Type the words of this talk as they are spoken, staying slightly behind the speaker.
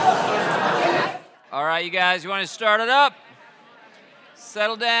All right, you guys, you want to start it up?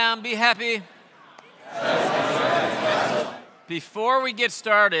 Settle down, be happy. Before we get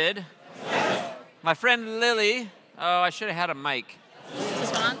started, my friend Lily, I should have had a mic.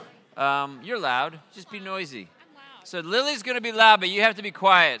 Is this on? You're loud, just be noisy. I'm loud. So Lily's going to be loud, but you have to be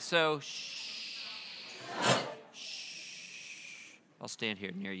quiet, so shh. I'll stand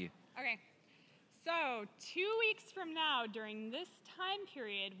here near you. Okay. So 2 weeks from now, during this time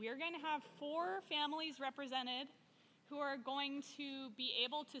period, we are going to have 4 families represented who are going to be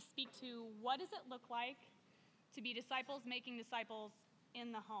able to speak to what does it look like to be disciples making disciples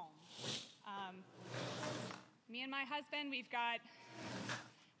in the home. Me and my husband, between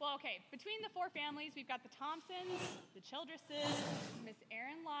the 4 families, we've got the Thompsons, the Childresses, Miss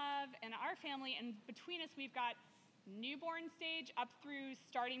Erin Love, and our family, and between us, we've got newborn stage up through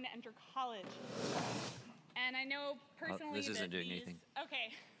starting to enter college. And I know personally this isn't doing anything. Okay.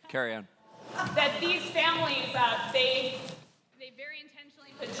 Carry on. That these families, they very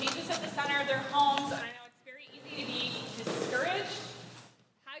intentionally put Jesus at the center of their homes, and I know it's very easy to be discouraged.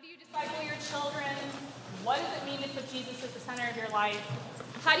 How do you disciple your children? What does it mean to put Jesus at the center of your life?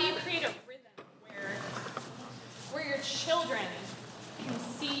 How do you create a rhythm where your children can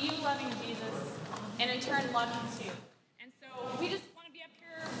see you loving Jesus and in turn love you too? And so we just want to be up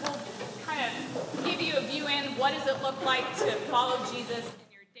here. We'll kind of give you a view in what does it look like to follow Jesus in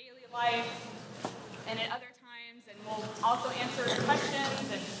your daily life and at other times, and we'll also answer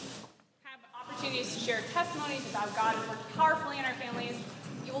questions and have opportunities to share testimonies about God has worked powerfully in our families.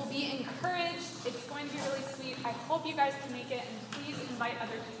 You will be encouraged. It's going to be really sweet. I hope you guys can make it, and please invite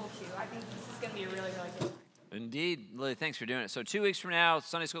other people too. I think this is going to be a really, really good time. Indeed. Lily, thanks for doing it. So 2 weeks from now,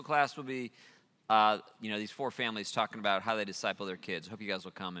 Sunday school class will be, these 4 families talking about how they disciple their kids. Hope you guys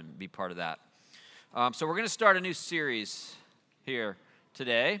will come and be part of that. So we're going to start a new series here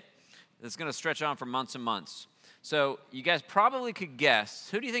today that's going to stretch on for months and months. So you guys probably could guess,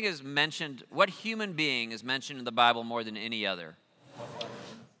 who do you think is mentioned, what human being is mentioned in the Bible more than any other?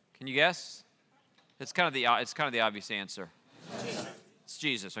 Can you guess? It's kind of the obvious answer. It's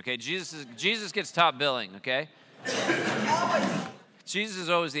Jesus, okay? Jesus gets top billing, okay? Jesus is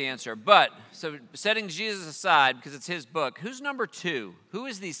always the answer. But, so setting Jesus aside, because it's his book, who's number 2? Who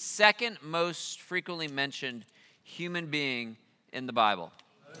is the second most frequently mentioned human being in the Bible?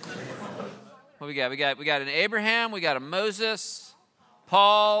 What we got? We got an Abraham, we got a Moses,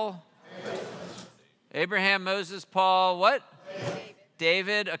 Paul. Abraham, Moses, Paul, what?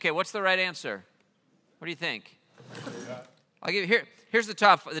 David. Okay, what's the right answer? What do you think? I'll give you here's the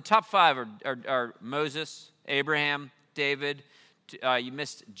top 5 are Moses, Abraham, David. You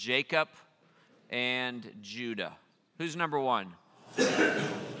missed Jacob and Judah. Who's number 1?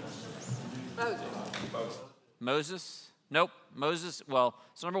 Moses? Nope. Moses. Well,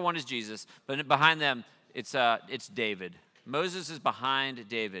 so number 1 is Jesus, but behind them it's David. Moses is behind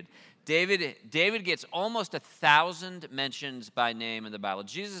David. David gets almost 1,000 mentions by name in the Bible.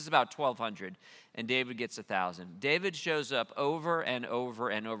 Jesus is about 1,200, and David gets 1,000. David shows up over and over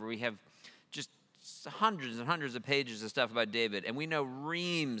and over. We have just hundreds and hundreds of pages of stuff about David, and we know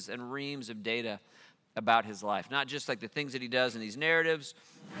reams and reams of data about his life, not just like the things that he does in these narratives.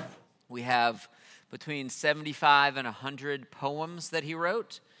 We have between 75 and 100 poems that he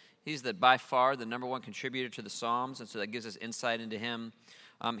wrote. He's by far the number 1 contributor to the Psalms, and so that gives us insight into him.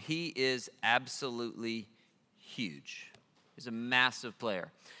 He is absolutely huge. He's a massive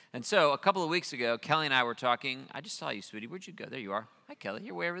player. And so a couple of weeks ago, Kelly and I were talking. I just saw you, sweetie. Where'd you go? There you are. Hi, Kelly.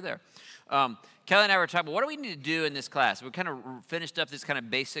 You're way over there. Kelly and I were talking about what do we need to do in this class? We kind of finished up this kind of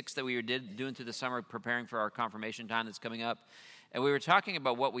basics that we were doing through the summer, preparing for our confirmation time that's coming up. And we were talking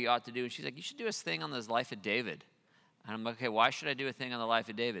about what we ought to do. And she's like, you should do a thing on the life of David. And I'm like, okay, why should I do a thing on the life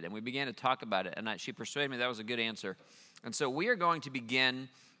of David? And we began to talk about it. And she persuaded me that was a good answer. And so we are going to begin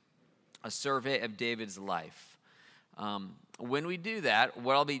a survey of David's life. When we do that,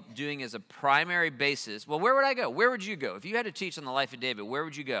 what I'll be doing as a primary basis, well, where would I go? Where would you go? If you had to teach on the life of David, where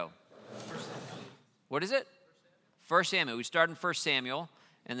would you go? What is it? 1 Samuel. We start in 1 Samuel,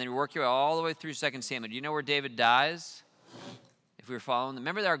 and then we work your way all the way through 2 Samuel. Do you know where David dies? If we were following,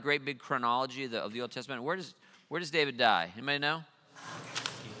 remember our great big chronology of the Old Testament? Where does David die? Anybody know?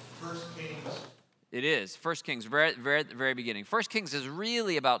 1 Kings. It is. 1 Kings, very, very at the very beginning. 1 Kings is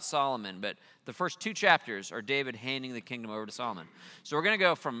really about Solomon, but the first 2 chapters are David handing the kingdom over to Solomon. So we're going to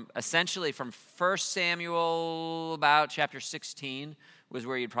go from 1 Samuel, about chapter 16, was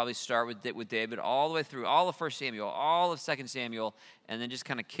where you'd probably start with David, all the way through all of 1 Samuel, all of 2 Samuel, and then just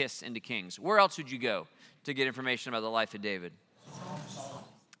kind of kiss into Kings. Where else would you go to get information about the life of David?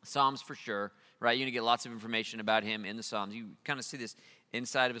 Psalms for sure, right? You're going to get lots of information about him in the Psalms. You kind of see this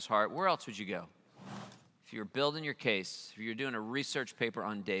inside of his heart. Where else would you go? if you're building your case, if you're doing a research paper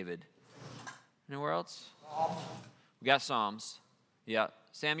on David. Anywhere else? We got Psalms. Yeah.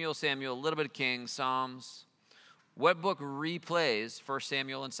 Samuel, a little bit of Kings, Psalms. What book replays 1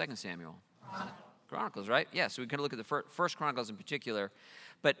 Samuel and 2 Samuel? Chronicles, right? Yeah, so we can look at the first Chronicles in particular.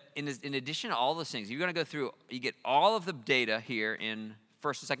 But in addition to all those things, you're going to go through, you get all of the data here in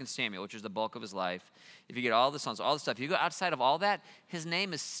 1 and 2 Samuel, which is the bulk of his life. If you get all the Psalms, all the stuff, if you go outside of all that, his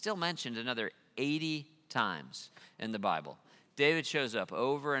name is still mentioned another 80 times in the Bible. David shows up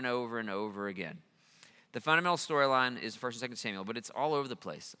over and over and over again. The fundamental storyline is 1 and 2 Samuel, but it's all over the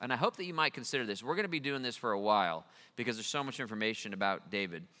place. And I hope that you might consider this. We're going to be doing this for a while because there's so much information about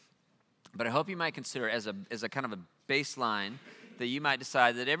David. But I hope you might consider as a kind of a baseline that you might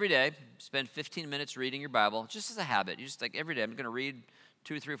decide that every day, spend 15 minutes reading your Bible, just as a habit. You just like, every day I'm going to read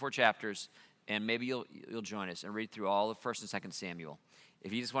 2, 3, or 4 chapters, and maybe you'll join us and read through all of 1 and 2 Samuel.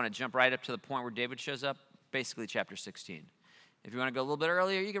 If you just want to jump right up to the point where David shows up, basically chapter 16. If you want to go a little bit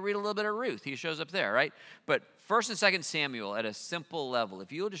earlier, you can read a little bit of Ruth. He shows up there, right? But 1 and 2 Samuel at a simple level,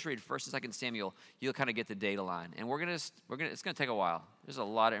 if you'll just read 1 and 2 Samuel, you'll kind of get the data line. And it's going to take a while. There's a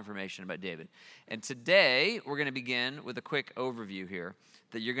lot of information about David. And today, we're going to begin with a quick overview here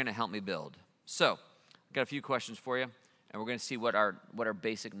that you're going to help me build. So, I've got a few questions for you, and we're going to see what our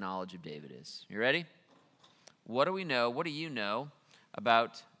basic knowledge of David is. You ready? What do we know? What do you know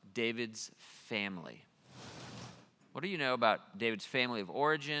about David's family? What do you know about David's family of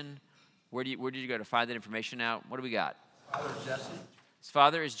origin? Where did you go to find that information out? What do we got? Father Jesse. His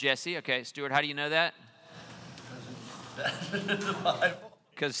father is Jesse. Okay, Stuart, how do you know that? Because it's in the Bible.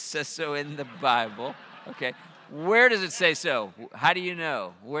 Because it says so in the Bible. Okay. Where does it say so? How do you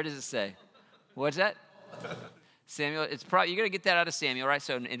know? Where does it say? What's that? Samuel. It's probably, you're going to get that out of Samuel, right?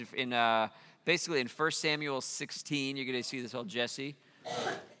 So basically in 1 Samuel 16, you're going to see this whole Jesse.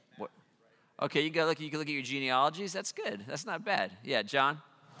 Okay, you can look at your genealogies. That's good. That's not bad. Yeah, John?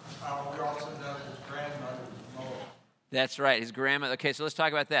 We also know his grandmother was Moab. That's right, his grandmother. Okay, so let's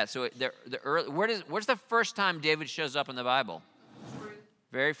talk about that. So where's the first time David shows up in the Bible? Ruth.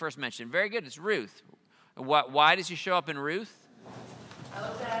 Very first mention. Very good, it's Ruth. Why does he show up in Ruth?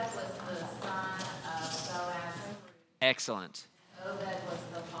 Obed was the son of Boaz and Ruth. Excellent. Obed was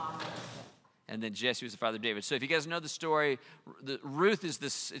the father. And then Jesse was the father of David. So if you guys know the story, Ruth is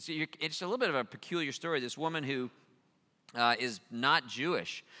this, it's a little bit of a peculiar story. This woman who is not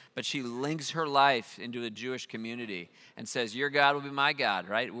Jewish, but she links her life into a Jewish community and says, your God will be my God,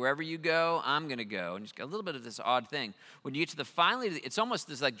 right? Wherever you go, I'm going to go. And just a little bit of this odd thing. When you get to the finally, it's almost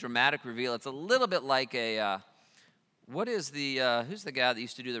this like dramatic reveal. It's a little bit like who's the guy that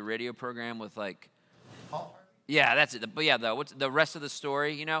used to do the radio program with like, Paul? yeah, that's it. But yeah, what's the rest of the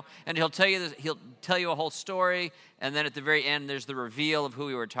story, you know? And he'll tell you a whole story, and then at the very end, there's the reveal of who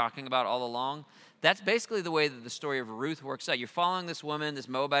we were talking about all along. That's basically the way that the story of Ruth works out. You're following this woman, this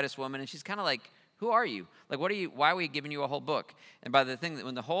Moabitess woman, and she's kind of like, who are you? Like, why are we giving you a whole book? And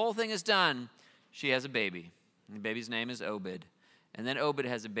when the whole thing is done, she has a baby. And the baby's name is Obed. And then Obed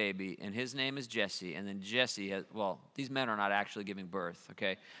has a baby, and his name is Jesse. And then Jesse has, these men are not actually giving birth,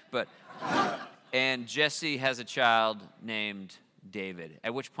 okay? But... And Jesse has a child named David,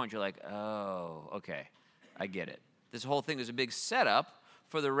 at which point you're like, oh, okay, I get it. This whole thing is a big setup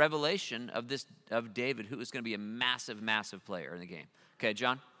for the revelation of David, who is going to be a massive, massive player in the game. Okay,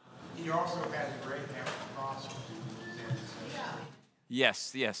 John? He also has Rahab the prostitute.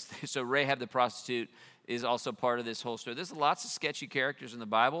 Yes. So Rahab the prostitute is also part of this whole story. There's lots of sketchy characters in the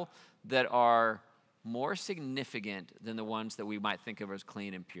Bible that are more significant than the ones that we might think of as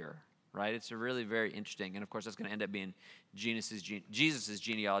clean and pure. Right? It's a really very interesting, and of course that's going to end up being Jesus'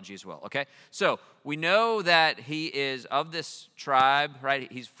 genealogy as well, okay? So we know that he is of this tribe,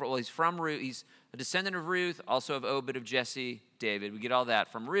 right? He's from Ruth. He's a descendant of Ruth, also of Obed, of Jesse, David. We get all that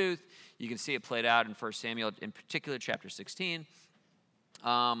from Ruth. You can see it played out in 1 Samuel, in particular chapter 16.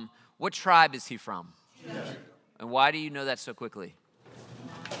 What tribe is he from? Judah. And why do you know that so quickly?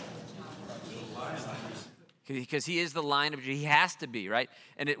 Because he is the line of Judah. He has to be, right?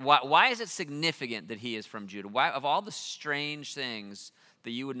 And why is it significant that he is from Judah? Why, of all the strange things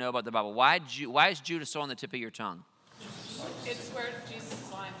that you would know about the Bible, why is Judah so on the tip of your tongue? It's where Jesus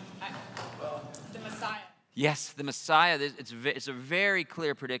is line. The Messiah. Yes, the Messiah. It's a very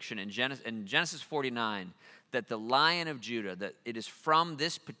clear prediction in Genesis 49 that the Lion of Judah, that it is from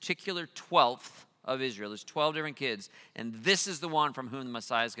this particular 12th of Israel. There's 12 different kids, and this is the one from whom the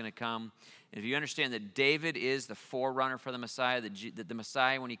Messiah is going to come. And if you understand that David is the forerunner for the Messiah, that the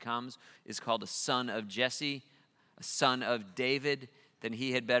Messiah, when he comes, is called a son of Jesse, a son of David, then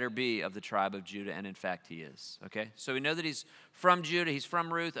he had better be of the tribe of Judah, and in fact he is. Okay, so we know that he's from Judah, he's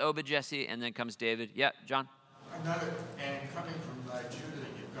from Ruth, Obed, Jesse, and then comes David. Yeah, John? Another, and coming from Judah,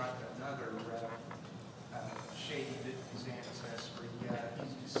 you've got another shady bit in his ancestry.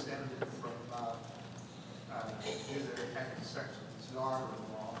 He's descended from Judah that had sex with his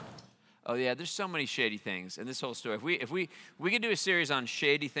daughter-in-law. Oh yeah, there's so many shady things in this whole story. If we could do a series on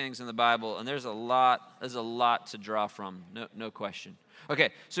shady things in the Bible, and there's a lot to draw from, no question.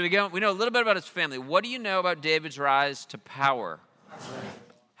 Okay, so we know a little bit about his family. What do you know about David's rise to power?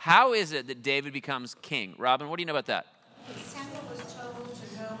 How is it that David becomes king? Robin, what do you know about that? Samuel was told to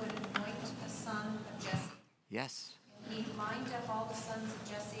go and anoint a son of Jesse. Yes. He lined up all the sons of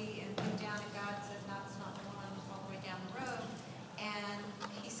Jesse and went down, and God said, that's not the one, all the way down the road. And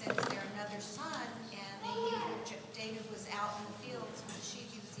he said, is there another son? And David was out in the fields with the sheep.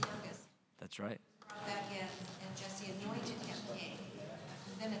 He was the youngest. That's right. Brought that in, and Jesse anointed him king.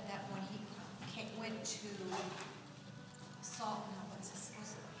 And then at that point, he went to Saul. No, what's his?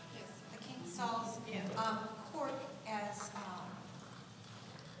 Was it the King Saul's court as I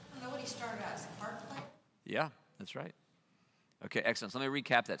don't know what he started out as, a harp player. Yeah, that's right. Okay, excellent. So let me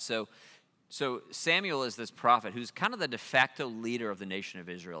recap that. So Samuel is this prophet who's kind of the de facto leader of the nation of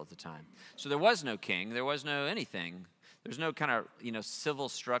Israel at the time. So there was no king, there was no anything. There's no kind of civil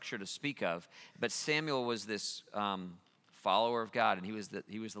structure to speak of. But Samuel was this follower of God, and he was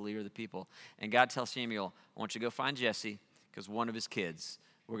the leader of the people. And God tells Samuel, I want you to go find Jesse, because one of his kids,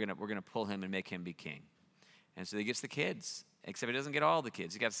 we're gonna pull him and make him be king. And so he gets the kids, except he doesn't get all the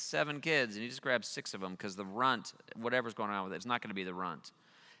kids. He got 7 kids, and he just grabs 6 of them because the runt, whatever's going on with it, it's not going to be the runt.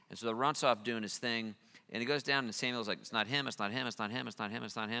 And so the runt's off doing his thing, and he goes down, and Samuel's like, it's not him, it's not him, it's not him, it's not him,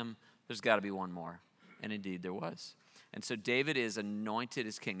 it's not him. There's got to be one more. And indeed there was. And so David is anointed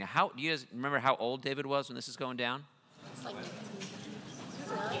as king. Now, do you guys remember how old David was when this is going down?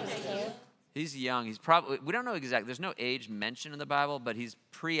 He's young. He's probably, we don't know exactly. There's no age mentioned in the Bible, but he's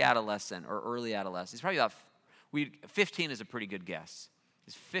pre-adolescent or early adolescent. He's probably about, 15 is a pretty good guess.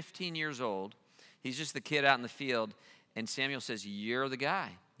 He's 15 years old. He's just the kid out in the field. And Samuel says, you're the guy.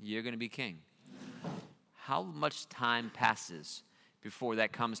 You're going to be king. How much time passes before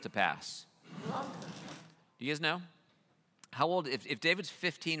that comes to pass? Do you guys know? How old, if David's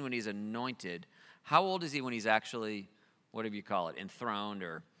 15 when he's anointed, how old is he when he's actually, whatever you call it, enthroned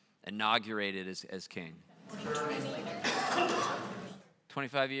or inaugurated as king?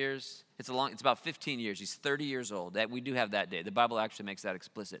 25 years? It's about 15 years. He's 30 years old. We do have that day. The Bible actually makes that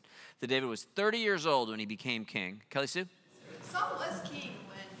explicit. That David was 30 years old when he became king. Kelly Sue? Saul was king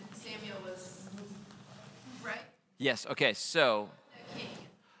when Samuel was, right? Yes, okay, so... King.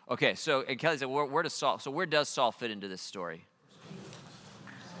 Okay, so, and Kelly said, where does Saul fit into this story?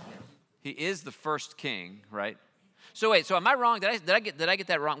 He is the first king, right? So wait, so am I wrong? Did I get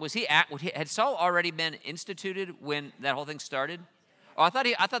that wrong? Had Saul already been instituted when that whole thing started? Oh, I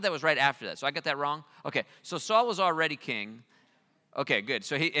thought that was right after that. So I got that wrong? Okay, so Saul was already king. Okay, good.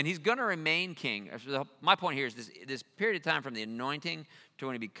 So he's going to remain king. My point here is this period of time from the anointing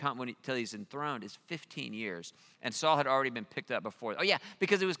to till he's enthroned is 15 years. And Saul had already been picked up before. Oh yeah,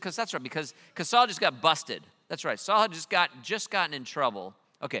 because that's right. Because Saul just got busted. That's right. Saul had just gotten in trouble.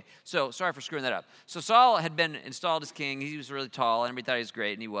 Okay, so sorry for screwing that up. So Saul had been installed as king. He was really tall, and everybody thought he was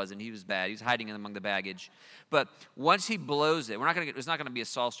great, and he wasn't. He was bad. He was hiding in among the baggage. But once he blows it, it's not going to be a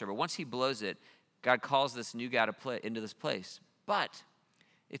Saul story, but once he blows it, God calls this new guy into this place. But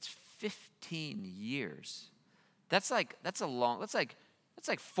it's 15 years. That's like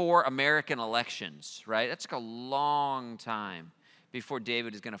 4 American elections, right? That's like a long time before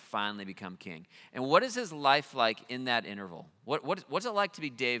David is going to finally become king. And what is his life like in that interval? What's it like to be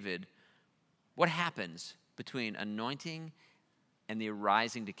David? What happens between anointing and the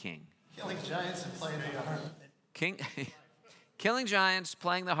rising to king? Killing giants and playing the harp. Killing giants,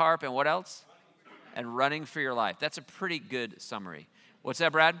 playing the harp, and what else? And running for your life. That's a pretty good summary. What's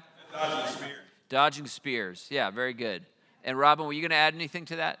that, Brad? Dodging spears. Dodging spears. Yeah, very good. And Robin, were you going to add anything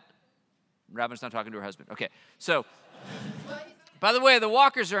to that? Robin's not talking to her husband. Okay, so... By the way, the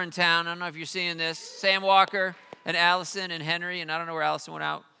Walkers are in town. I don't know if you're seeing this. Sam Walker and Allison and Henry, and I don't know where Allison went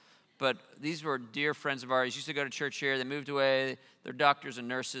out, but these were dear friends of ours. Used to go to church here. They moved away. They're doctors and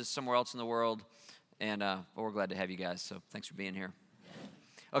nurses somewhere else in the world, and but we're glad to have you guys, so thanks for being here.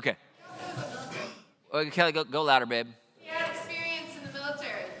 Okay. Kelly, go louder, babe. He had experience in the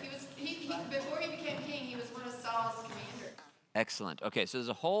military. Before he became king, he was one of Saul's commanders. Excellent. Okay, so there's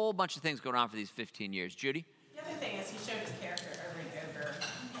a whole bunch of things going on for these 15 years. Judy? The other thing is he showed his character over and over.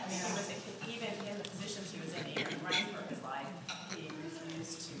 I mean, even in the positions he was in, even running for his life, he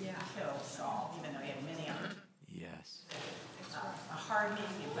refused to kill Saul, even though he had many opportunities. Yes. A heart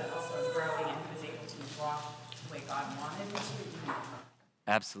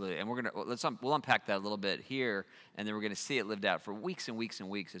Absolutely. And we'll unpack that a little bit here, and then we're going to see it lived out for weeks and weeks and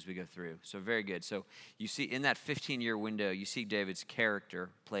weeks as we go through. So very good. So you see in that 15-year window, you see David's character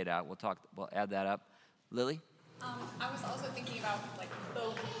played out. We'll add that up. Lily? I was also thinking about like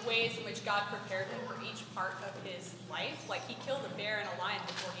the ways in which God prepared him for each part of his life. Like he killed a bear and a lion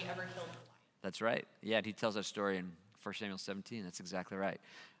before he ever killed a lion. That's right. Yeah, he tells that story in 1 Samuel 17. That's exactly right.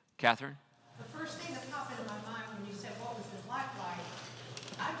 Catherine? The first thing that popped into my mind when you said, what was his life like?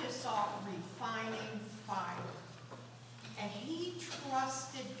 I just saw refining fire. And he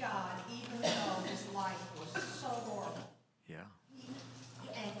trusted God even though his life was so horrible. Yeah.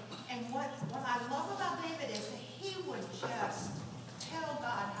 And what I love about David is that he would just tell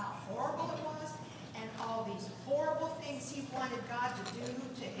God how horrible it was and all these horrible things he wanted God to do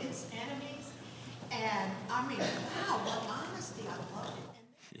to his enemies. And I mean, wow, what honesty. I loved it.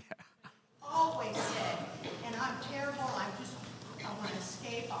 And always said, and I'm terrible, I want to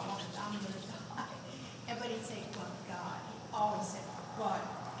escape, I'm going to die. But he'd say, but God. He always said, but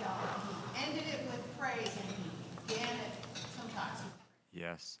God. He ended it with praise and he began it sometimes.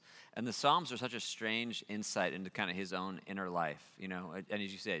 Yes. And the Psalms are such a strange insight into kind of his own inner life, you know, and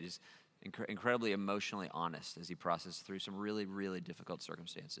as you say, just incredibly emotionally honest as he processes through some really, really difficult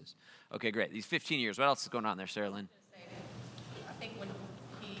circumstances. Okay, great. These 15 years, what else is going on there, Sarah Lynn? I think when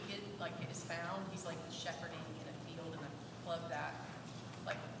he is found, he's like shepherding in a field, and I love that,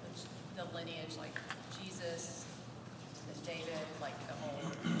 like the lineage, like Jesus, David, like the whole,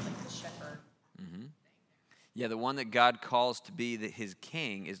 like the shepherd. Mm-hmm. Yeah, the one that God calls to be his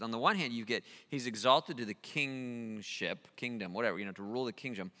king is, on the one hand, he's exalted to the kingdom, whatever, to rule the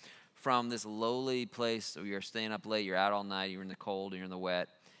kingdom from this lowly place. So you're staying up late, you're out all night, you're in the cold, you're in the wet.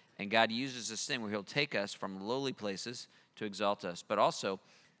 And God uses this thing where he'll take us from lowly places to exalt us. But also,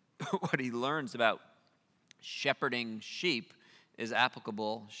 what he learns about shepherding sheep is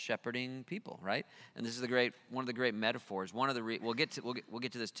applicable shepherding people, right? And this is one of the great metaphors. We'll get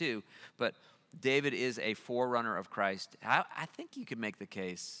to this too, but David is a forerunner of Christ. I think you could make the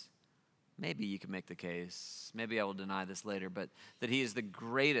case. Maybe you could make the case. Maybe I will deny this later, but that he is the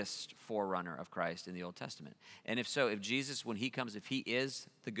greatest forerunner of Christ in the Old Testament. And if so, if Jesus, when he comes, if he is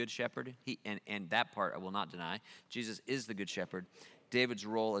the good shepherd, and that part I will not deny, Jesus is the good shepherd. David's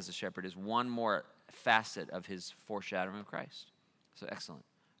role as a shepherd is one more facet of his foreshadowing of Christ. So excellent.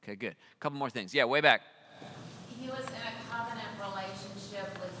 Okay, good. A couple more things. Yeah, way back. He was in a covenant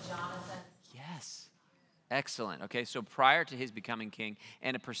relationship with Jonathan. Yes. Excellent. Okay, so prior to his becoming king,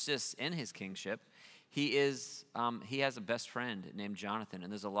 and it persists in his kingship, he has a best friend named Jonathan,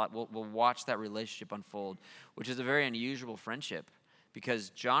 and there's a lot. We'll watch that relationship unfold, which is a very unusual friendship,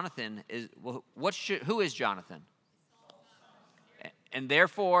 because Jonathan is who is Jonathan? And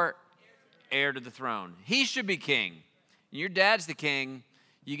therefore, heir to the throne. He should be king. Your dad's the king.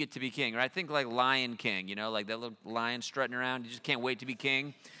 You get to be king, right? Think like Lion King, like that little lion strutting around. You just can't wait to be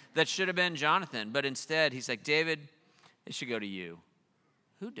king. That should have been Jonathan, but instead he's like, David, it should go to you.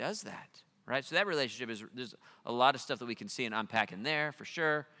 Who does that, right? So that relationship there's a lot of stuff that we can see and unpack in there for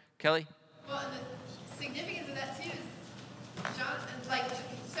sure. Kelly? Well, the significance of that too is Jonathan,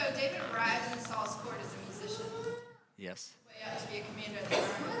 so David arrived in Saul's court as a musician. Yes. Way up to be a commander at the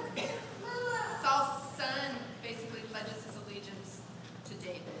army. Saul's son basically pledges his allegiance to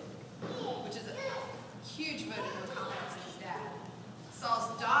David, which is a huge vote of no confidence in his dad.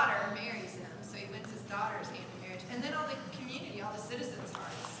 Saul's daughter marries him, so he wins his daughter's hand in marriage. And then all the community, all the citizens'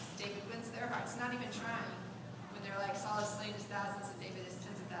 hearts, David wins their hearts, not even trying. When they're like, Saul has slain his thousands and David his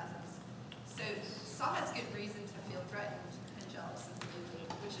tens of thousands. So Saul has good reason to feel threatened and jealous of David,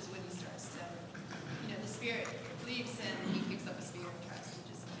 which is when he starts to, the spirit leaves him, he picks up a spear and tries to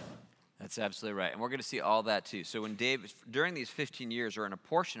just kill him. That's absolutely right. And we're going to see all that too. So when David, during these 15 years, or in a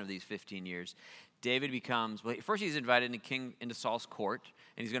portion of these 15 years, David becomes, first he's invited into Saul's court,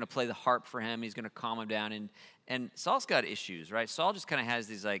 and he's going to play the harp for him. He's going to calm him down. And Saul's got issues, right? Saul just kind of has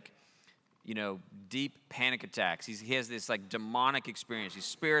these deep panic attacks. He has this demonic experience. These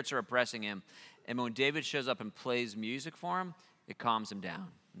spirits are oppressing him. And when David shows up and plays music for him, it calms him down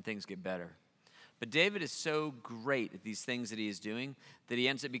and things get better. But David is so great at these things that he is doing that he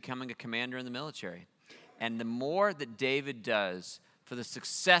ends up becoming a commander in the military. And the more that David does for the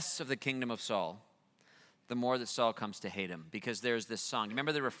success of the kingdom of Saul, the more that Saul comes to hate him. Because there's this song.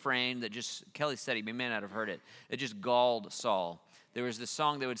 Remember the refrain that Kelly said, he may not have heard it. It just galled Saul. There was this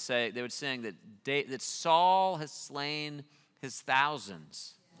song they would sing that Saul has slain his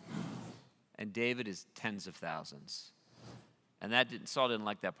thousands. And David is tens of thousands. And Saul didn't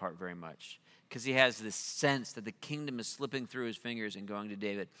like that part very much. because he has this sense that the kingdom is slipping through his fingers and going to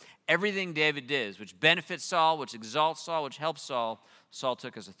David. Everything David does, which benefits Saul, which exalts Saul, which helps Saul, Saul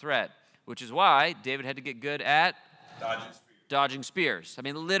took as a threat, which is why David had to get good at dodging spears. I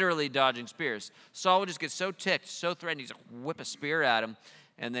mean, literally dodging spears. Saul would just get so ticked, so threatened, he's like, whip a spear at him,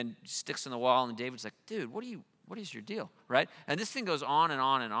 and then sticks in the wall, and David's like, dude, what is your deal, right? And this thing goes on and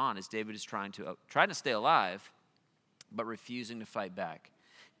on and on as David is trying to stay alive, but refusing to fight back.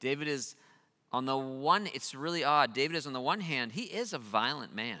 David is, on the one, it's really odd. David is, on the one hand, he is a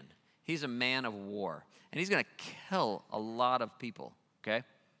violent man. He's a man of war, and he's going to kill a lot of people, okay?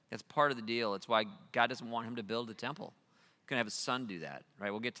 That's part of the deal. It's why God doesn't want him to build a temple. He's going to have his son do that,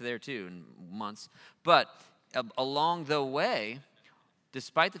 right? We'll get to there, too, in months. But along the way,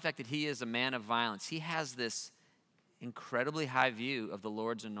 despite the fact that he is a man of violence, he has this incredibly high view of the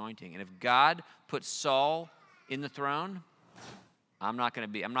Lord's anointing. And if God puts Saul in the throne, I'm not going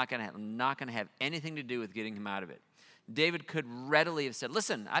to have anything to do with getting him out of it. David could readily have said,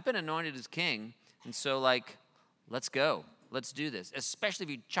 listen, I've been anointed as king, and so, let's go. Let's do this. Especially if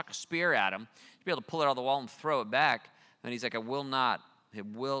you chuck a spear at him, you'll be able to pull it out of the wall and throw it back. And he's like, I will not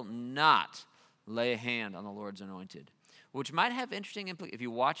lay a hand on the Lord's anointed. Which might have interesting implications. If you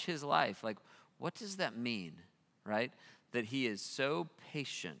watch his life, what does that mean, right? That he is so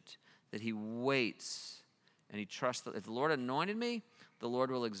patient, that he waits, and he trusts that if the Lord anointed me, the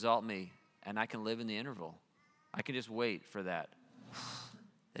Lord will exalt me, and I can live in the interval. I can just wait for that.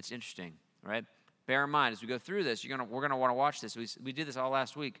 That's interesting, right? Bear in mind, as we go through this, we're going to want to watch this. We did this all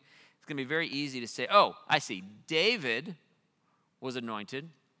last week. It's going to be very easy to say, oh, I see. David was anointed,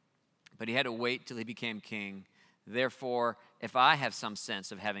 but he had to wait till he became king. Therefore, if I have some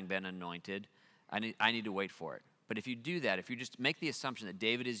sense of having been anointed, I need to wait for it. But if you do that, if you just make the assumption that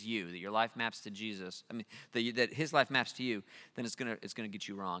David is you, that your life maps to Jesus, that his life maps to you, then it's gonna get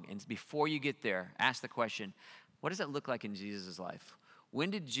you wrong. And before you get there, ask the question, what does that look like in Jesus' life? When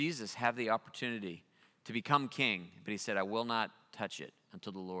did Jesus have the opportunity to become king, but he said, I will not touch it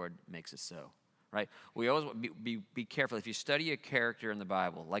until the Lord makes it so, right? We always be careful. If you study a character in the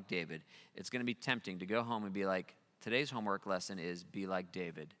Bible, like David, it's going to be tempting to go home and be like, today's homework lesson is be like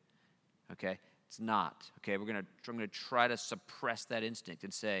David, okay? It's not, okay? I'm going to try to suppress that instinct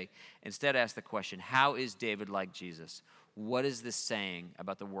and say, instead ask the question, how is David like Jesus? What is this saying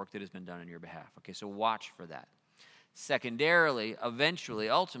about the work that has been done on your behalf? Okay, so watch for that. Secondarily, eventually,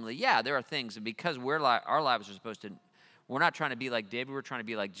 ultimately, yeah, there are things, and because our lives are supposed to, we're not trying to be like David, we're trying to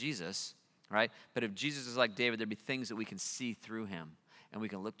be like Jesus, right? But if Jesus is like David, there'd be things that we can see through him, and we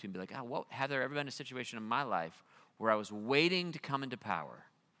can look to him and be like, have there ever been a situation in my life where I was waiting to come into power,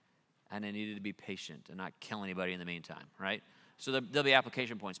 and I needed to be patient and not kill anybody in the meantime, right? So there'll be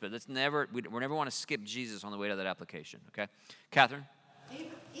application points, but we never want to skip Jesus on the way to that application, okay? Catherine?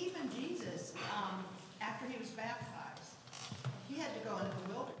 Even Jesus, after he was baptized, he had to go into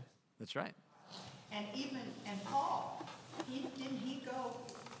the wilderness. That's right. And Paul, didn't he go,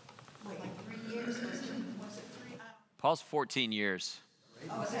 like 3 years? Was it 3? Paul's 14 years.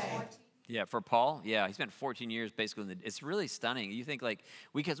 Okay. Yeah, for Paul, yeah, he spent 14 years basically. It's really stunning. You think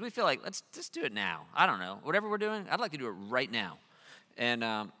because we feel like let's just do it now. I don't know, whatever we're doing, I'd like to do it right now, and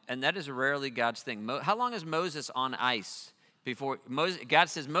that is rarely God's thing. How long is Moses on ice before God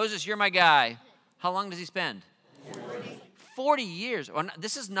says, Moses, you're my guy? How long does he spend? 40 years.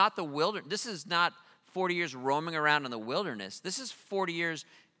 This is not the wilderness. This is not 40 years roaming around in the wilderness. This is 40 years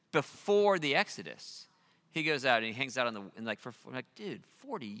before the Exodus. He goes out and he hangs out dude,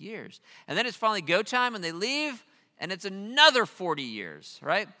 40 years. And then it's finally go time and they leave and it's another 40 years,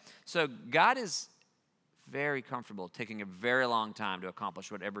 right? So God is very comfortable taking a very long time to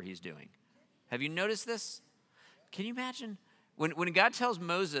accomplish whatever he's doing. Have you noticed this? Can you imagine? When God tells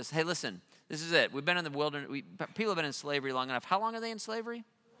Moses, hey, listen, this is it. We've been in the wilderness. People have been in slavery long enough. How long are they in slavery?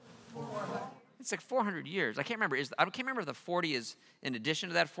 400. It's like 400 years. I can't remember. I can't remember if the 40 is in addition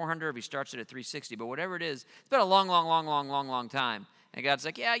to that 400 or if he starts it at 360. But whatever it is, it's been a long time. And God's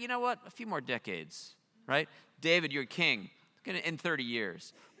like, yeah, you know what? A few more decades, right? David, you're king in 30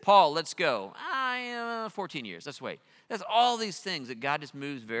 years. Paul, let's go. 14 years. Let's wait. That's all these things that God just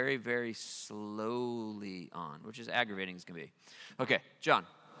moves very, very slowly on, which is aggravating as can be. Okay, John.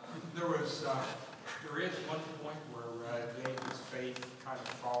 There is one point where David's faith kind of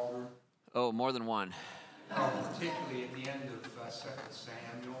faltered. Oh, more than one. Particularly at the end of 2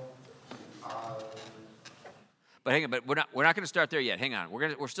 Samuel. But hang on, but we're not going to start there yet. Hang on,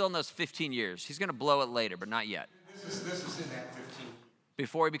 we're still in those 15 years. He's going to blow it later, but not yet. This is in that 15.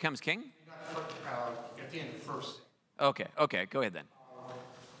 Before he becomes king? At the end of 1 Samuel. Okay, go ahead then.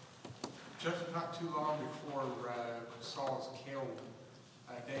 Just not too long before Saul's killed,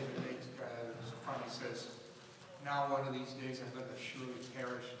 David finally says, now one of these days I'm going to surely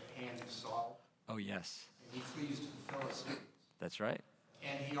perish at the hand of Saul. Oh, yes. And he flees to the Philistines. That's right.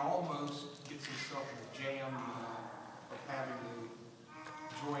 And he almost gets himself in a jam of having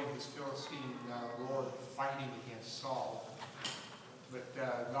to join his Philistine lord fighting against Saul. But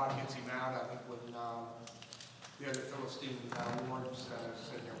God gets him out of it when the other Philistine lords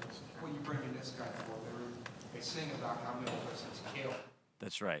said, what are you bringing this guy for? They sing about how many of us it's killed.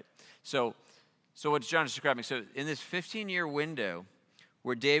 That's right. So what John is describing, so in this 15-year window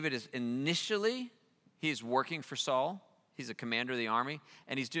where David is initially, he's working for Saul. He's a commander of the army,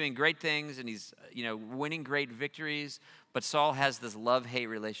 and he's doing great things, and he's winning great victories. But Saul has this love-hate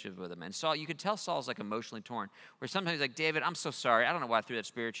relationship with him. And Saul, you could tell Saul's like emotionally torn, where sometimes he's like, David, I'm so sorry. I don't know why I threw that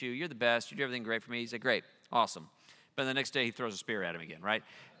spear at you. You're the best. You do everything great for me. He's like, great, awesome. But the next day he throws a spear at him again, right?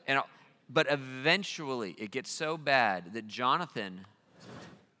 But eventually it gets so bad that Jonathan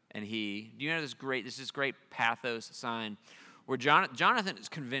and he, do you know this great pathos sign where Jonathan is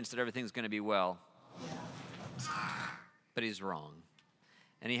convinced that everything's going to be well, but he's wrong.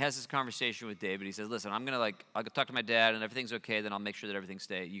 And he has this conversation with David. He says, listen, I'm going to I'll talk to my dad, and if everything's okay, then I'll make sure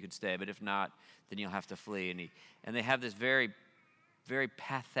that you can stay. But if not, then you'll have to flee. And they have this very, very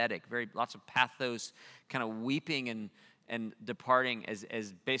pathetic, lots of pathos, kind of weeping and departing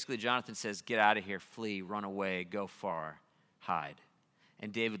as basically Jonathan says, get out of here, flee, run away, go far, hide.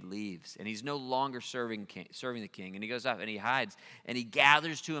 And David leaves, and he's no longer serving the king. And he goes off, and he hides, and he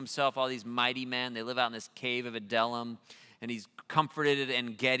gathers to himself all these mighty men. They live out in this cave of Adullam, and he's comforted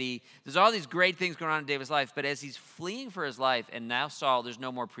in Gedi. There's all these great things going on in David's life, but as he's fleeing for his life, and now Saul, there's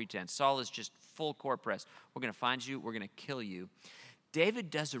no more pretense. Saul is just full court press. We're going to find you. We're going to kill you. David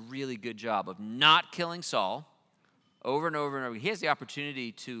does a really good job of not killing Saul over and over and over. He has the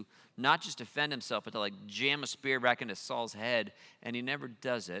opportunity to not just defend himself, but to jam a spear back into Saul's head, and he never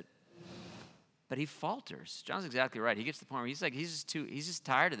does it. But he falters. John's exactly right. He gets to the point where he's just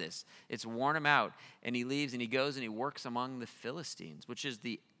tired of this. It's worn him out, and he leaves and he goes and he works among the Philistines, which is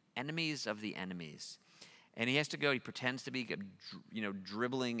the enemies of the enemies. And he has to go. He pretends to be,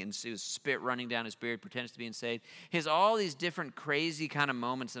 dribbling and spit running down his beard. Pretends to be insane. He has all these different crazy kind of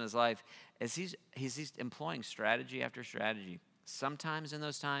moments in his life as he's employing strategy after strategy. Sometimes in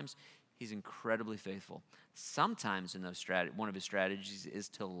those times, he's incredibly faithful. Sometimes in those one of his strategies is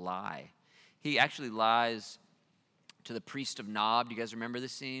to lie. He actually lies to the priest of Nob. Do you guys remember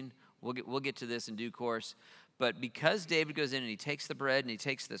this scene? We'll get to this in due course. But because David goes in and he takes the bread and he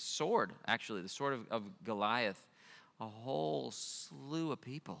takes the sword, actually the sword of Goliath, a whole slew of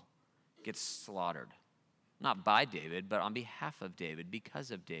people gets slaughtered. Not by David, but on behalf of David,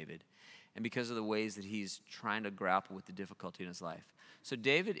 because of David, and because of the ways that he's trying to grapple with the difficulty in his life. So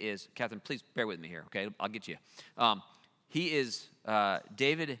David is, Catherine, please bear with me here, okay? I'll get you.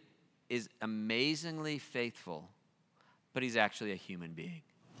 David is amazingly faithful, but he's actually a human being.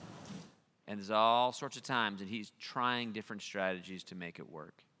 And there's all sorts of times that he's trying different strategies to make it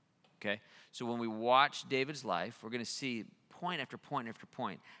work, okay? So when we watch David's life, we're going to see point after point after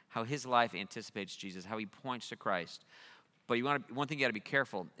point how his life anticipates Jesus, how he points to Christ. But one thing you got to be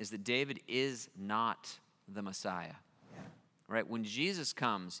careful is that David is not the Messiah, right? When Jesus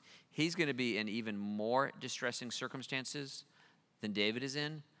comes, he's going to be in even more distressing circumstances than David is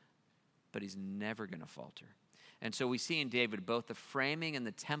in, but he's never going to falter. And so we see in David both the framing and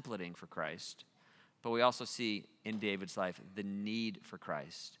the templating for Christ, but we also see in David's life the need for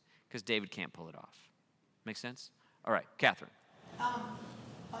Christ, because David can't pull it off. Make sense? All right, Catherine.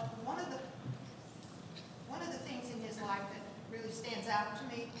 One of the things in his life that really stands out to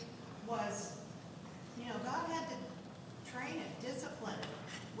me was, God had to train and discipline him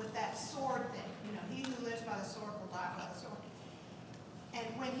with that sword thing. He who lives by the sword will die by the sword. And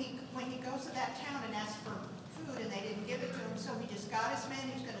when he goes to that town and asks for food and they didn't give it to him, so he just got his men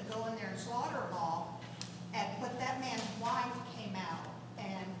who's going to go in there and slaughter them all. But that man's wife came out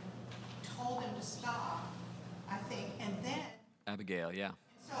and told him to stop, I think. And then Abigail, yeah.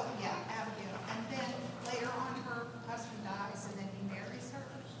 So, yeah, Abigail. And then later on, her husband dies, and then he marries her.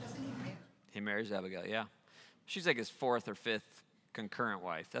 Doesn't he marry? He marries Abigail, yeah. She's like his fourth or fifth concurrent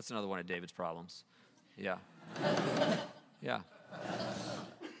wife. That's another one of David's problems. Yeah. Yeah.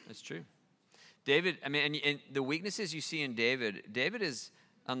 That's true. David, and the weaknesses you see in David is,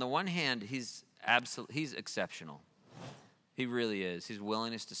 on the one hand, he's exceptional. He really is. His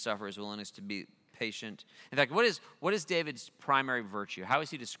willingness to suffer, his willingness to be patient. In fact, what is David's primary virtue? How is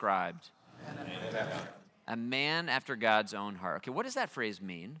he described? A man after God's own heart. Okay, what does that phrase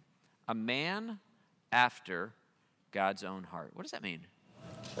mean? A man after God's own heart. What does that mean?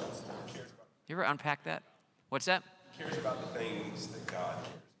 You ever unpack that? What's that? Cares about the things that God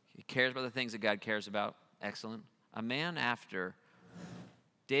cares. He cares about the things that God cares about. Excellent.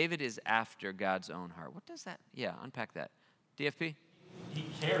 David is after God's own heart. What does that, unpack that. DFP? He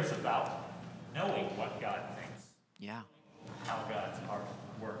cares about knowing what God thinks, Yeah. how God's heart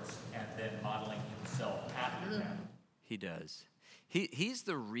works, and then modeling himself after that. He does. He's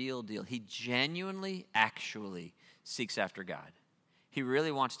the real deal. He genuinely, actually seeks after God. He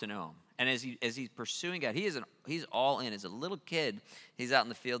really wants to know him. And as he's pursuing God, he's all in. As a little kid, he's out in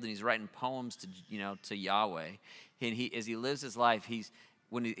the field and he's writing poems to Yahweh. And as he lives his life,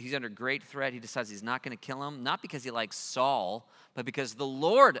 when he's under great threat, he decides he's not going to kill him, not because he likes Saul, but because the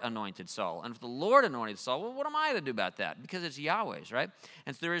Lord anointed Saul. And if the Lord anointed Saul, well, what am I to do about that? Because it's Yahweh's, right?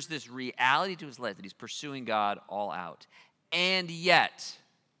 And so there is this reality to his life that he's pursuing God all out. And yet,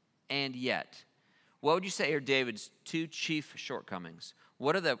 what would you say are David's two chief shortcomings?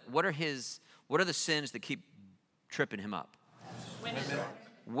 What are the sins that keep tripping him up?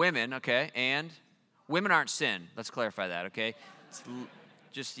 Women, okay, and women aren't sin. Let's clarify that, okay?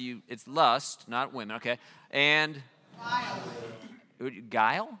 It's lust, not women, okay? And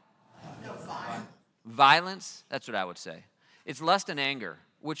guile? No, fine. Violence, that's what I would say. It's lust and anger,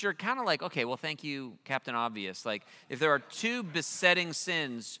 which are kind of like, okay, well, thank you, Captain Obvious. Like, if there are two besetting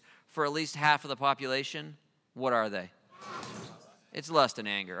sins for at least half of the population, what are they? It's lust and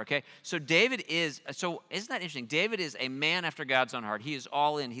anger, okay? So isn't that interesting? David is a man after God's own heart. He is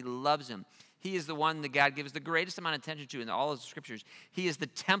all in. He loves him. He is the one that God gives the greatest amount of attention to in all of the scriptures. He is the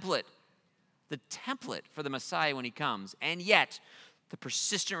template for the Messiah when he comes. And yet, the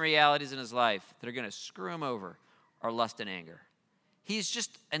persistent realities in his life that are going to screw him over are lust and anger. He's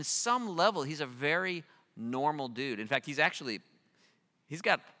just, on some level, he's a very normal dude. In fact, he's got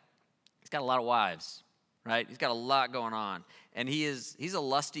a lot of wives, right? He's got a lot going on. And he's a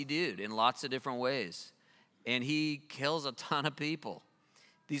lusty dude in lots of different ways. And he kills a ton of people.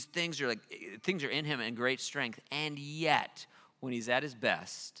 These things are in him in great strength. And yet, when he's at his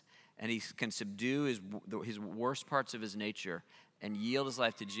best and he can subdue his worst parts of his nature and yield his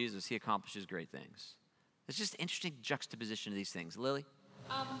life to Jesus, he accomplishes great things. It's just an interesting juxtaposition of these things. Lily?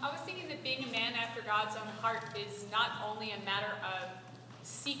 I was thinking that being a man after God's own heart is not only a matter of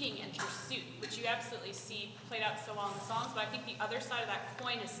seeking and pursuit, which you absolutely see played out so well in the Psalms, but I think the other side of that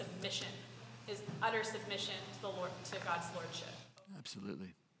coin is submission, is utter submission to the Lord, to God's lordship.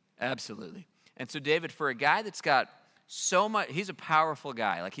 Absolutely. And so David, for a guy that's got so much, he's a powerful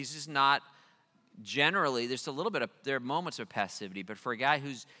guy. Like, he's just not generally, there are moments of passivity, but for a guy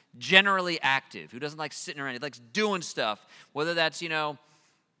who's generally active, who doesn't like sitting around, he likes doing stuff, whether that's,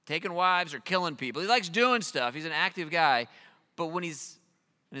 taking wives or killing people. He likes doing stuff. He's an active guy. But when he's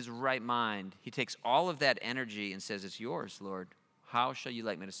in his right mind, he takes all of that energy and says, it's yours, Lord. How shall you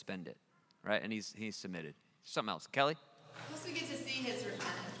like me to spend it? Right? And he's submitted. Something else. Kelly? Plus, we get to see his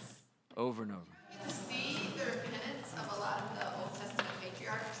repentance. Over and over. We get to see the repentance of a lot of the Old Testament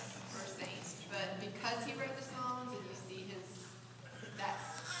patriarchs or saints, but because he wrote the Psalms and you see that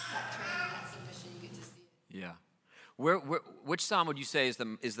turn, that submission, you get to see it. Yeah. Which psalm would you say is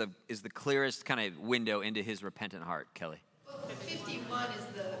the clearest kind of window into his repentant heart, Kelly? Well, 51 is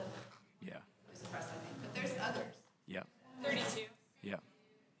the first, I think, but there's others. Yeah. 32. Yeah.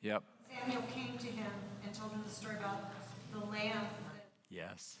 Yep. Samuel came to him and told him the story about the lamb that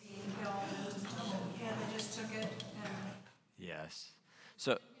Yes. he killed, and they just took it, and Yes.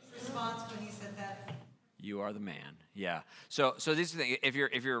 So his response when he said that, you are the man. Yeah. So this is the thing. If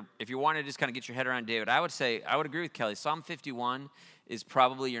you want to just kind of get your head around David, I would agree with Kelly. Psalm 51 is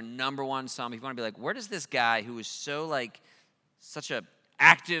probably your number one psalm. If you want to be like, where does this guy who is so such a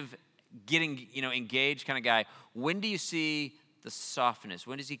active, getting engaged kind of guy, when do you see the softness?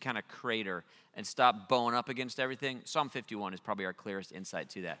 When does he kind of crater and stop bowing up against everything? Psalm 51 is probably our clearest insight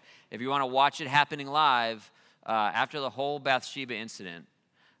to that. If you want to watch it happening live, after the whole Bathsheba incident,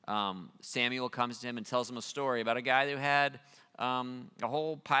 Samuel comes to him and tells him a story about a guy who had a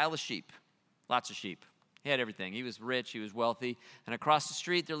whole pile of sheep, lots of sheep. He had everything. He was rich. He was wealthy. And across the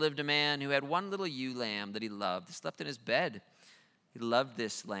street there lived a man who had one little ewe lamb that he loved. He slept in his bed. He loved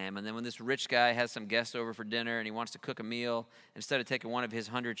this lamb. And then when this rich guy has some guests over for dinner and he wants to cook a meal, instead of taking one of his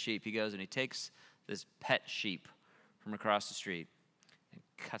 100 sheep, he goes and he takes this pet sheep from across the street and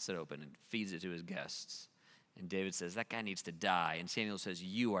cuts it open and feeds it to his guests. And David says, that guy needs to die. And Samuel says,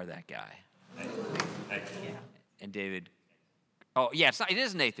 you are that guy. And David, it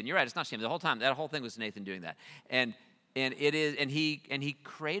is Nathan. You're right, it's not Samuel. The whole time, that whole thing was Nathan doing that. And he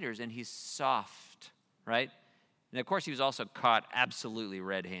craters and he's soft, right? And of course, he was also caught absolutely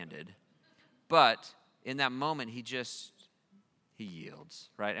red-handed. But in that moment, he yields,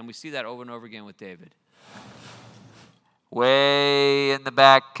 right? And we see that over and over again with David. Way in the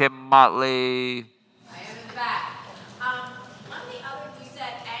back, Kim Motley. I am in the back. One of the other, you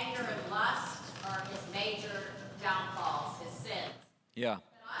said anger and lust are his major downfalls, his sins. Yeah.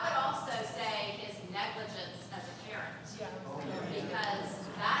 But I would also say his negligence as a parent. Because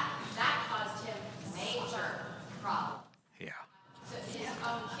that caused him major problems. Yeah. So his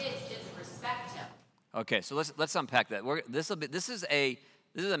own kids didn't respect him. Okay, so let's unpack that. This is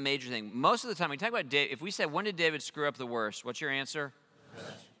a major thing. Most of the time, we talk about David. If we said, when did David screw up the worst? What's your answer?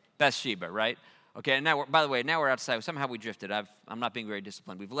 Bathsheba, right? Okay, and now, by the way, now we're outside. Somehow we drifted. I'm not being very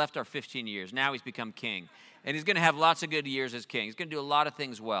disciplined. We've left our 15 years. Now he's become king. And he's going to have lots of good years as king. He's going to do a lot of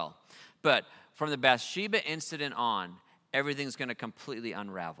things well. But from the Bathsheba incident on, everything's going to completely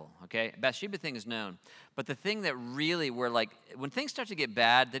unravel, okay? Bathsheba thing is known. But the thing that really when things start to get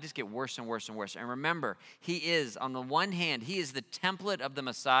bad, they just get worse and worse and worse. And remember, he is, on the one hand, he is the template of the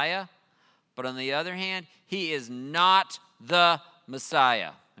Messiah. But on the other hand, he is not the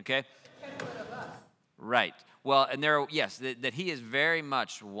Messiah, okay? Right. Well, and that he is very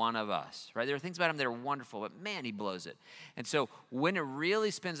much one of us, right? There are things about him that are wonderful, but man, he blows it. And so when it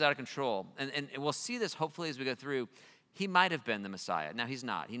really spins out of control, and we'll see this hopefully as we go through, he might have been the Messiah. Now, he's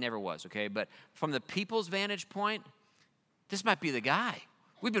not. He never was, okay? But from the people's vantage point, this might be the guy.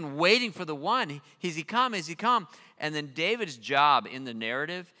 We've been waiting for the one. Is he come? Is he come? And then David's job in the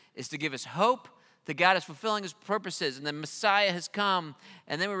narrative is to give us hope that God is fulfilling his purposes and the Messiah has come.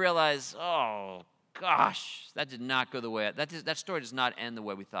 And then we realize, oh, gosh, that did not go the way. That story does not end the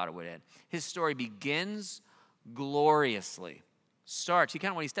way we thought it would end. His story begins gloriously. Starts,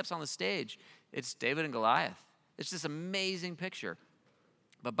 when he steps on the stage, it's David and Goliath. It's this amazing picture.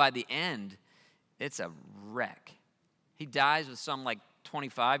 But by the end, it's a wreck. He dies with some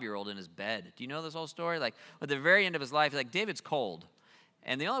 25-year-old in his bed. Do you know this whole story? At the very end of his life, David's cold.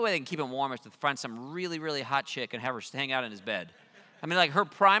 And the only way they can keep him warm is to find some really, really hot chick and have her hang out in his bed. I mean, her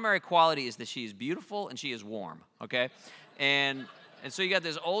primary quality is that she is beautiful and she is warm, okay? And so you got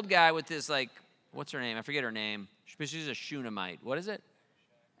this old guy with this, what's her name? I forget her name. She's a Shunammite. What is it?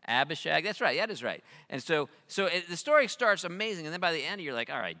 Abishag. That's right. That is right. And so the story starts amazing, and then by the end, you're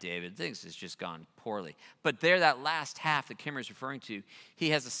like, all right, David, things has just gone poorly. But that last half that Kimmer is referring to, he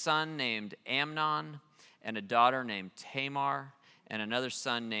has a son named Amnon and a daughter named Tamar and another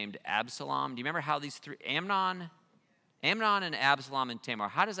son named Absalom. Do you remember how these three, Amnon and Absalom and Tamar,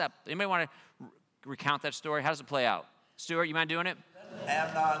 how does that, anybody want to recount that story? How does it play out? Stuart, you mind doing it?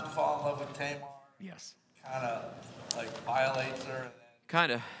 Amnon fall in love with Tamar. Yes. Kind of violates her.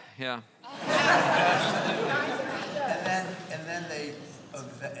 Kind of, yeah. and then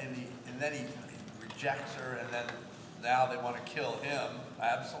he rejects her, and then now they want to kill him,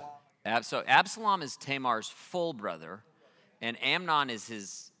 Absalom. So Absalom is Tamar's full brother, and Amnon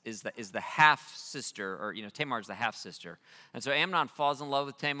is the half sister, or Tamar is the half sister. And so Amnon falls in love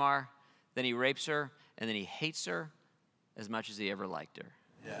with Tamar, then he rapes her, and then he hates her as much as he ever liked her.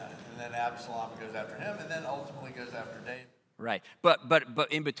 Yeah, and then Absalom goes after him, and then ultimately goes after David. Right, but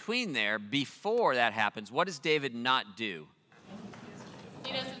in between there, before that happens, what does David not do?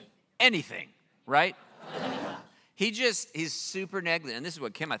 He doesn't. Anything, right? He's super negligent, and this is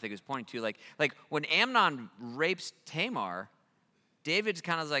what Kim, I think, is pointing to. Like when Amnon rapes Tamar, David's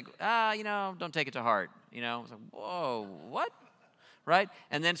kind of like, don't take it to heart. It's like, whoa, what? Right?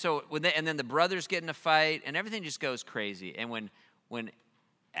 And then then the brothers get in a fight, and everything just goes crazy. And when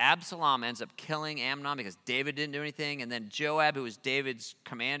Absalom ends up killing Amnon because David didn't do anything, and then Joab, who was David's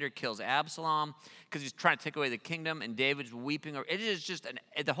commander, kills Absalom because he's trying to take away the kingdom, and David's weeping. It is just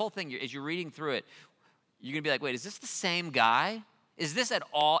the whole thing. As you're reading through it, you're gonna be like, wait, is this the same guy? Is this at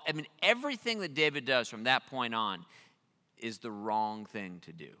all? I mean, everything that David does from that point on is the wrong thing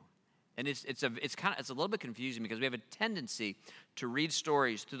to do. And it's a little bit confusing because we have a tendency to read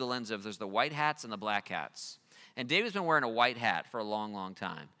stories through the lens of there's the white hats and the black hats. And David's been wearing a white hat for a long, long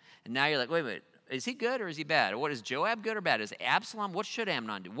time. And now you're like, wait, is he good or is he bad? Or what, is Joab good or bad? Is Absalom, what should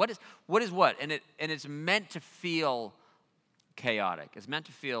Amnon do? What is what? And it's meant to feel chaotic. It's meant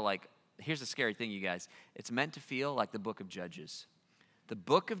to feel like, here's the scary thing, you guys. It's meant to feel like the book of Judges. The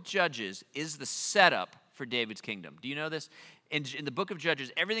book of Judges is the setup for David's kingdom. Do you know this? In the book of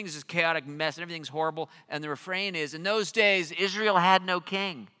Judges, everything is this chaotic mess and everything's horrible. And the refrain is, in those days, Israel had no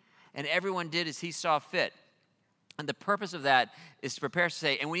king. And everyone did as he saw fit. And the purpose of that is to prepare us to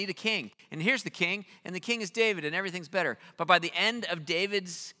say, and we need a king. And here's the king, and the king is David, and everything's better. But by the end of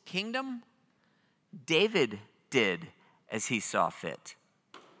David's kingdom, David did as he saw fit.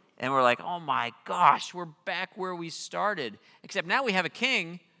 And we're like, oh my gosh, we're back where we started. Except now we have a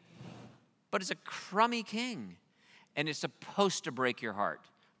king, but it's a crummy king. And it's supposed to break your heart.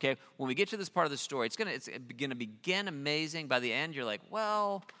 Okay, when we get to this part of the story, it's gonna begin amazing. By the end, you're like,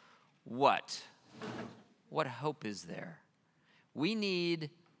 well, what? What hope is there? We need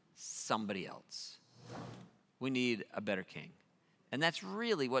somebody else. We need a better king. And that's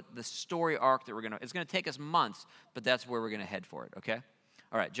really what the story arc that it's gonna take us months, but that's where we're gonna head for it, okay?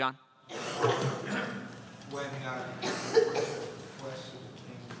 All right, John? When requested the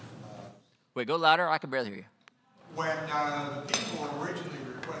king, Wait, go louder, I can barely hear you. when the people originally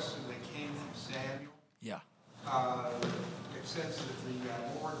requested the king from Samuel, Yeah. it says that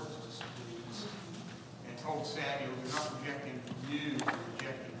the Lord was displeased and told Samuel, "You're not rejecting you, you're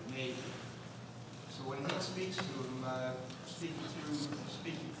rejecting me." So when he speaks to him,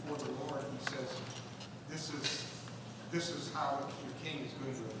 speaking for the Lord, he says, "This is how your king is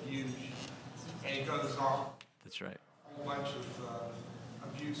going to abuse you," and he goes off That's right. a whole bunch of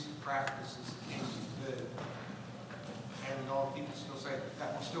abusive practices the kings did, and all people still say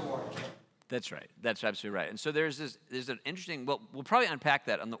that we still want a king. That's right. That's absolutely right. And so there's an interesting, well, we'll probably unpack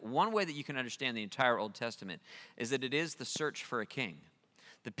that. And the one way that you can understand the entire Old Testament is that it is the search for a king.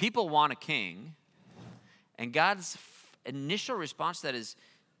 The people want a king, and God's initial response to that is,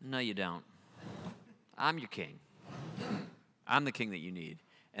 no, you don't. I'm your king. I'm the king that you need.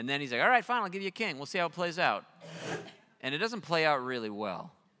 And then he's like, all right, fine, I'll give you a king. We'll see how it plays out. And it doesn't play out really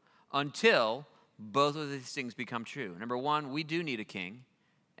well until both of these things become true. Number one, we do need a king,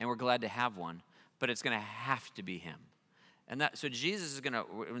 and we're glad to have one, but it's going to have to be him. And so Jesus is going to,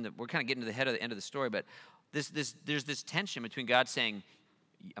 we're kind of getting to the end of the story, but there's this tension between God saying,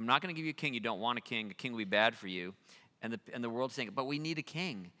 I'm not going to give you a king, you don't want a king will be bad for you, and the world saying, but we need a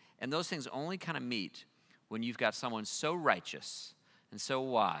king. And those things only kind of meet when you've got someone so righteous and so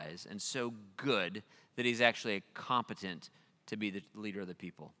wise and so good that he's actually competent to be the leader of the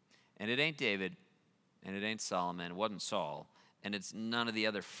people. And it ain't David, and it ain't Solomon, it wasn't Saul, and it's none of the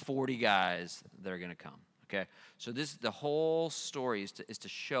other 40 guys that are going to come, okay? So the whole story is to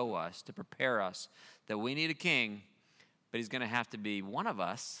show us, to prepare us that we need a king, but he's going to have to be one of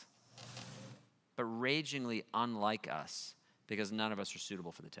us, but ragingly unlike us, because none of us are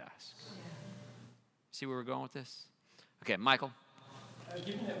suitable for the task. See where we're going with this? Okay, Michael.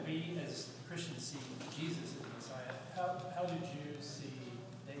 Given that we as Christians see Jesus as the Messiah, how do Jews see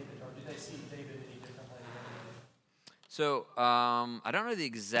David, or do they see David any differently than we do? So I don't know the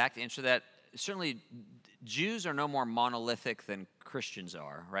exact answer to that. Certainly, Jews are no more monolithic than Christians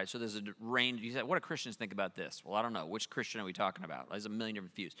are, right? So there's a range. You said, what do Christians think about this? Well, I don't know. Which Christian are we talking about? There's a million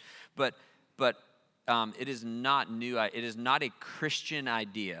different views. But it is not new. It is not a Christian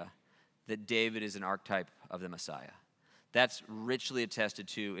idea that David is an archetype of the Messiah. That's richly attested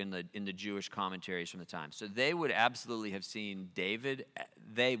to in the Jewish commentaries from the time. So they would absolutely have seen David.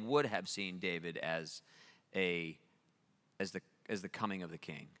 They would have seen David as the coming of the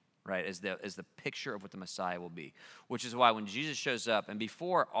king, right? As the picture of what the Messiah will be. Which is why when Jesus shows up, and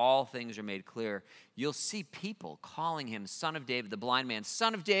before all things are made clear, you'll see people calling him Son of David, the blind man,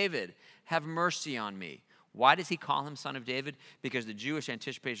 Son of David, have mercy on me. Why does he call him Son of David? Because the Jewish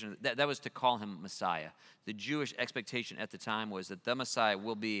anticipation, that was to call him Messiah. The Jewish expectation at the time was that the Messiah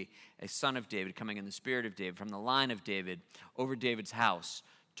will be a son of David, coming in the spirit of David, from the line of David, over David's house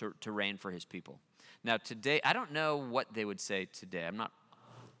to reign for his people. Now today, I don't know what they would say today. I'm not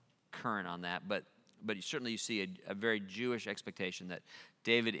current on that, but certainly you see a very Jewish expectation that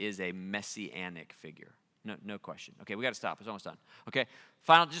David is a messianic figure. No question. Okay, we got to stop. It's almost done. Okay,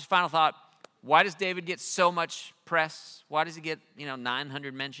 final thought. Why does David get so much press? Why does he get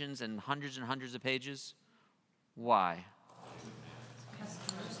 900 mentions and hundreds of pages? Why?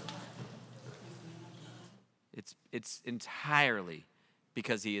 It's entirely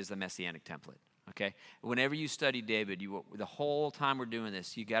because he is the messianic template. Okay? Whenever you study David, the whole time we're doing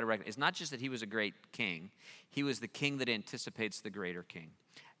this, you got to recognize, it's not just that he was a great king, he was the king that anticipates the greater king.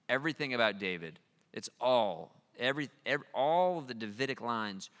 Everything about David, it's all of the Davidic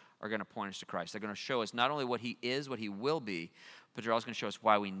lines are going to point us to Christ. They're going to show us not only what he is, what he will be, but they're also going to show us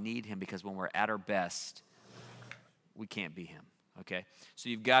why we need him, because when we're at our best, we can't be him, okay? So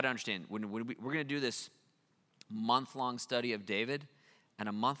you've got to understand, we're going to do this month-long study of David, and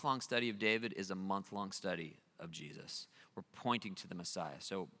a month-long study of David is a month-long study of Jesus. We're pointing to the Messiah,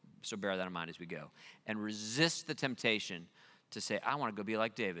 so bear that in mind as we go. And resist the temptation to say, I want to go be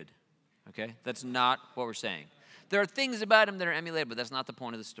like David, okay? That's not what we're saying. There are things about him that are emulated, but that's not the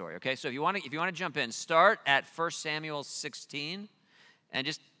point of the story, okay? So if you want to jump in, start at 1 Samuel 16 and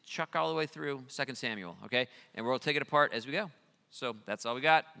just chuck all the way through 2 Samuel, okay? And we'll take it apart as we go. So that's all we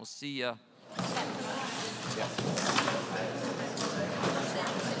got. We'll see you. Yes.